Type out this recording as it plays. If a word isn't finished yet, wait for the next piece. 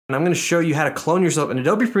and I'm gonna show you how to clone yourself in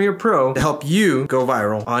Adobe Premiere Pro to help you go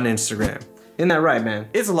viral on Instagram. Isn't that right, man?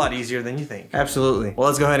 It's a lot easier than you think. Absolutely. Well,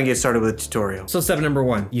 let's go ahead and get started with the tutorial. So step number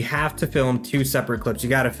 1, you have to film 2 separate clips.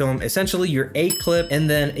 You gotta film essentially your A clip and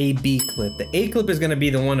then a B clip. The A clip is gonna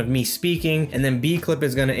be the one of me speaking, and then B clip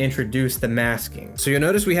is gonna introduce the masking. So you'll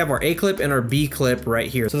notice we have our A clip and our B clip right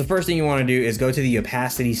here. So the first thing you wanna do is go to the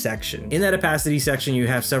opacity section. In that opacity section, you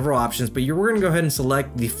have several options, but we're gonna go ahead and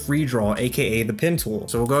select the free draw, AKA the pen tool.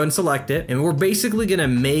 So we'll go ahead and select it, and we're basically gonna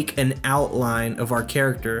make an outline of our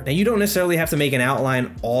character. Now you don't necessarily have to make an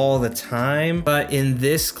outline all the time, but in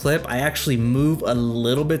this clip I actually move a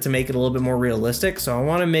little bit to make it a little bit more realistic, so I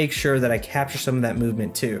want to make sure that I capture some of that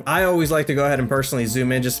movement too. I always like to go ahead and personally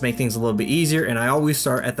zoom in just to make things a little bit easier, and I always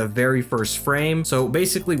start at the very first frame. So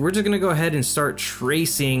basically we're just gonna go ahead and start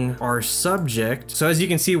tracing our subject. So as you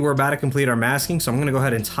can see, we're about to complete our masking, so I'm gonna go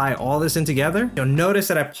ahead and tie all this in together. You'll notice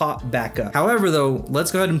that I pop back up. However though,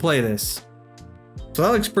 let's go ahead and play this. So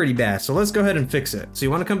that looks pretty bad, so let's go ahead and fix it. So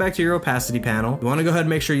you want to come back to your opacity panel. You want to go ahead and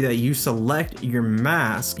make sure that you select your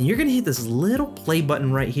mask, and you're going to hit this little play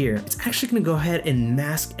button right here. It's actually going to go ahead and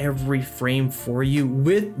mask every frame for you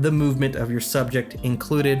with the movement of your subject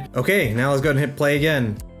included. Okay, now let's go ahead and hit play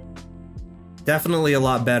again. Definitely a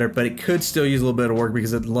lot better, but it could still use a little bit of work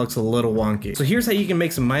because it looks a little wonky. So here's how you can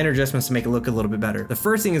make some minor adjustments to make it look a little bit better. The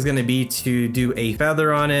first thing is going to be to do a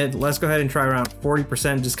feather on it. Let's go ahead and try around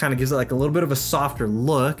 40%. Just kind of gives it like a little bit of a softer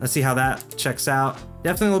look. Let's see how that checks out.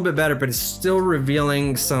 Definitely a little bit better, but it's still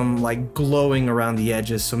revealing some like glowing around the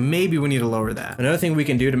edges, so maybe we need to lower that. Another thing we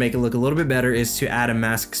can do to make it look a little bit better is to add a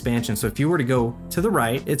mask expansion. So if you were to go to the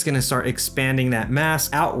right, it's gonna start expanding that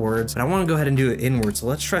mask outwards, but I wanna go ahead and do it inwards. So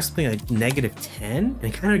let's try something like -10, and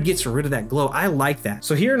it kind of gets rid of that glow. I like that.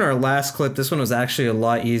 So here in our last clip, this one was actually a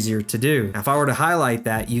lot easier to do. Now, if I were to highlight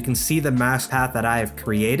that, you can see the mask path that I have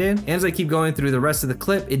created. And as I keep going through the rest of the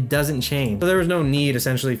clip, it doesn't change. So there was no need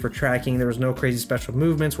essentially for tracking. There was no crazy special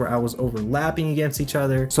movements where I was overlapping against each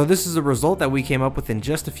other. So this is a result that we came up with in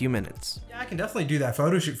just a few minutes. Yeah, I can definitely do that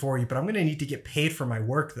photo shoot for you, but I'm gonna need to get paid for my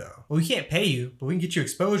work though. Well, we can't pay you, but we can get you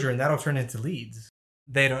exposure and that'll turn into leads.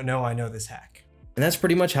 They don't know I know this hack. And that's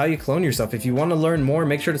pretty much how you clone yourself. If you want to learn more,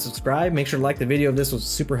 make sure to subscribe, make sure to like the video if this was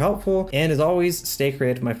super helpful, and as always, stay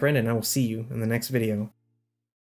creative, my friend, and I will see you in the next video.